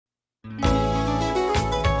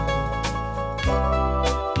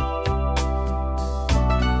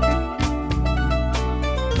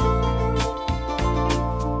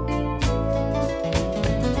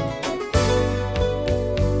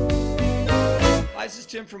This is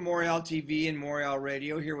Tim from Moriel TV and Moriel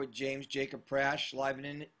Radio here with James Jacob Prasch, live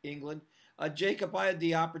in England. Jacob, I had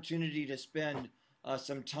the opportunity to spend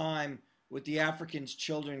some time with the Africans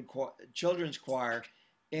Children's Choir,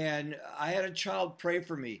 and I had a child pray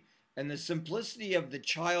for me, and the simplicity of the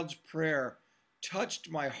child's prayer touched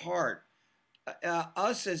my heart.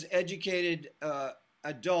 Us as educated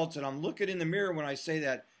adults, and I'm looking in the mirror when I say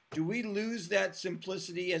that, do we lose that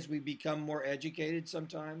simplicity as we become more educated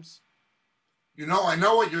sometimes? You know, I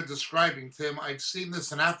know what you're describing, Tim. I've seen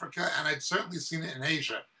this in Africa, and I've certainly seen it in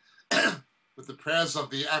Asia, with the prayers of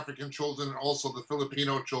the African children and also the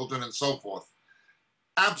Filipino children and so forth.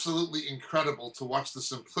 Absolutely incredible to watch the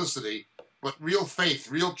simplicity, but real faith,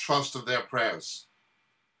 real trust of their prayers.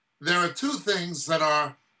 There are two things that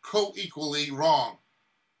are co-equally wrong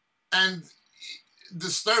and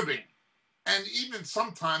disturbing, and even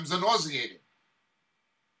sometimes nauseating.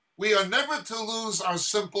 We are never to lose our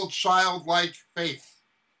simple childlike faith.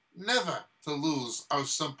 Never to lose our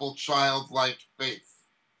simple childlike faith.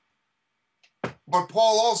 But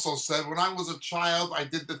Paul also said, when I was a child, I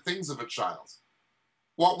did the things of a child.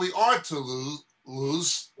 What we are to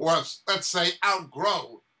lose, or let's say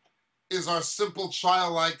outgrow, is our simple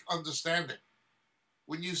childlike understanding.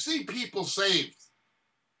 When you see people saved,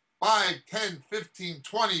 5, 10, 15,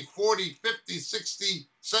 20, 40, 50, 60,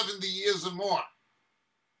 70 years and more,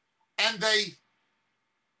 and they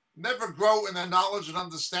never grow in their knowledge and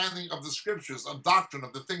understanding of the scriptures, of doctrine,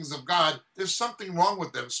 of the things of God, there's something wrong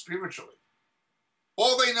with them spiritually.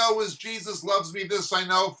 All they know is Jesus loves me, this I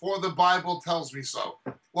know, for the Bible tells me so.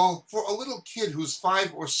 Well, for a little kid who's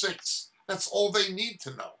 5 or 6, that's all they need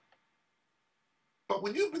to know. But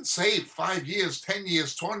when you've been saved 5 years, 10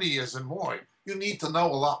 years, 20 years and more, you need to know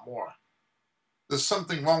a lot more. There's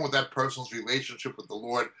something wrong with that person's relationship with the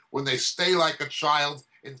Lord when they stay like a child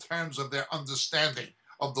in terms of their understanding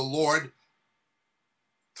of the Lord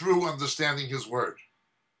through understanding his word.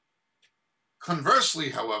 Conversely,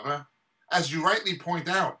 however, as you rightly point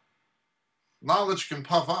out, knowledge can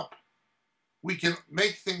puff up. We can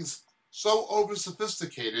make things so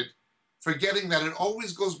over-sophisticated, forgetting that it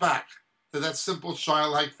always goes back to that simple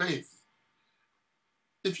childlike faith.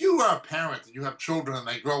 If you are a parent and you have children and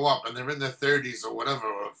they grow up and they're in their 30s or whatever,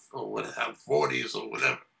 or 40s or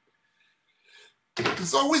whatever,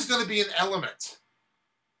 there's always going to be an element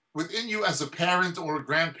within you as a parent or a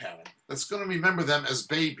grandparent that's going to remember them as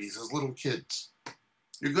babies, as little kids.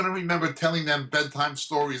 You're going to remember telling them bedtime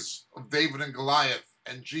stories of David and Goliath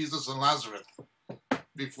and Jesus and Lazarus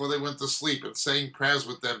before they went to sleep, and saying prayers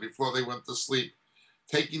with them before they went to sleep,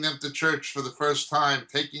 taking them to church for the first time,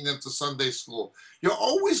 taking them to Sunday school. You're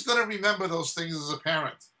always going to remember those things as a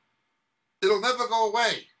parent. It'll never go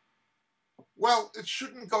away. Well, it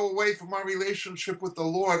shouldn't go away from our relationship with the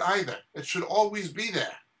Lord either. It should always be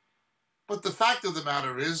there. But the fact of the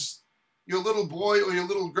matter is, your little boy or your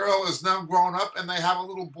little girl is now grown up and they have a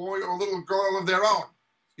little boy or a little girl of their own.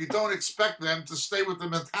 You don't expect them to stay with the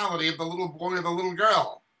mentality of the little boy or the little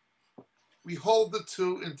girl. We hold the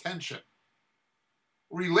two in tension.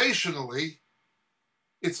 Relationally,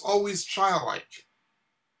 it's always childlike.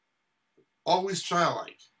 Always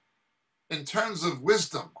childlike. In terms of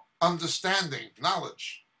wisdom, understanding,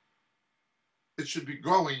 knowledge, it should be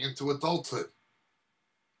growing into adulthood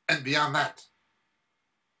and beyond that.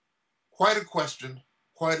 Quite a question,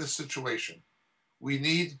 quite a situation. We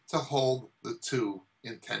need to hold the two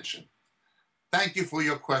in tension. Thank you for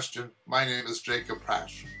your question. My name is Jacob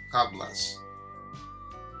Prasch. God bless.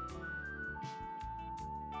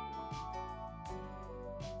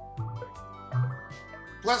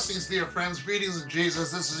 Blessings, dear friends. Greetings in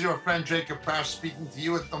Jesus. This is your friend Jacob Prasch speaking to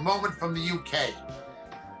you at the moment from the UK.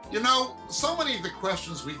 You know, so many of the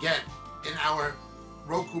questions we get in our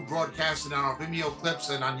Roku broadcast and on our Vimeo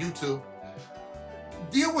clips and on YouTube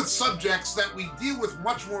deal with subjects that we deal with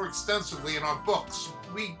much more extensively in our books.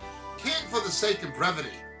 We can't, for the sake of brevity,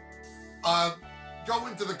 go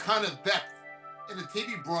into the kind of depth in a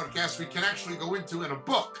TV broadcast we can actually go into in a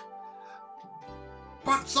book.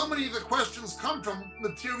 But so many of the questions come from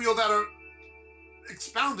material that are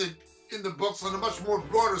expounded in the books on a much more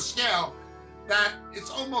broader scale that it's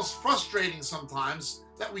almost frustrating sometimes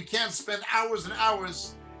that we can't spend hours and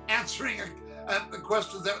hours answering the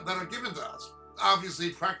questions that are given to us. Obviously,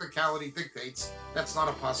 practicality dictates that's not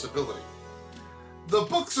a possibility. The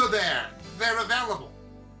books are there. They're available.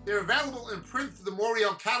 They're available in print through the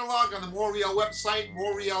Moriel catalog on the Moriel website,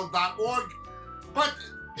 moriel.org. But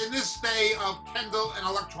in this day of Kindle and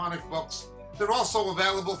electronic books, they're also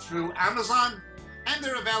available through Amazon, and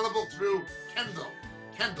they're available through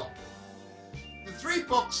Kindle. The 3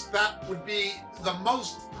 books that would be the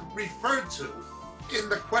most referred to in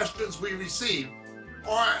the questions we receive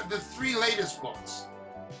are the three latest books.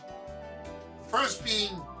 The first being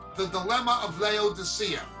The Dilemma of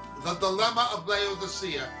Laodicea. The Dilemma of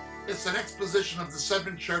Laodicea. It's an exposition of the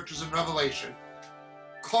 7 churches in Revelation,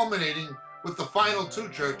 culminating with the final 2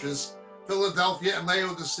 churches, Philadelphia and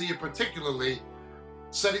Laodicea particularly,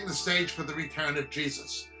 setting the stage for the return of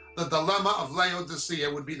Jesus. The Dilemma of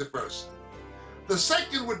Laodicea would be the first. The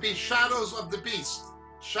second would be Shadows of the Beast.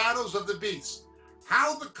 Shadows of the Beast.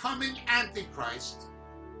 How the coming Antichrist,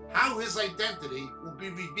 how his identity will be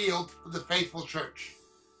revealed to the faithful church.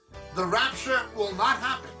 The rapture will not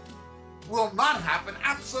happen. Will not happen,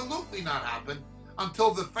 absolutely not happen,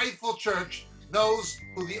 until the faithful church knows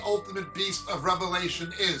who the ultimate beast of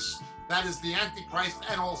Revelation is. That is the Antichrist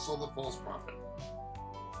and also the false prophet.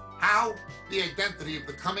 How the identity of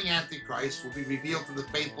the coming Antichrist will be revealed to the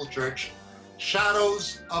faithful church.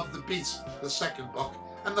 Shadows of the Beast, the second book.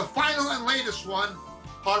 And the final and latest one,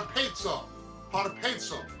 Harpazo.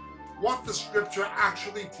 Harpazo. What the scripture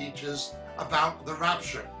actually teaches about the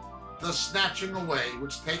rapture, the snatching away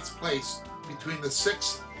which takes place between the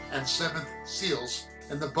 6th and 7th seals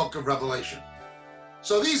in the book of Revelation.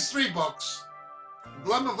 So these 3 books,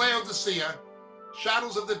 Dilemma of Laodicea,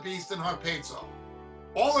 Shadows of the Beast, and Harpazo,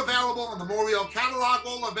 all available in the Moriel catalog,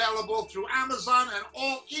 all available through Amazon, and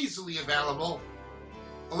all easily available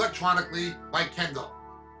electronically by Kindle.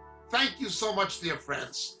 Thank you so much, dear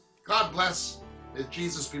friends. God bless. May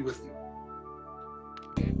Jesus be with you.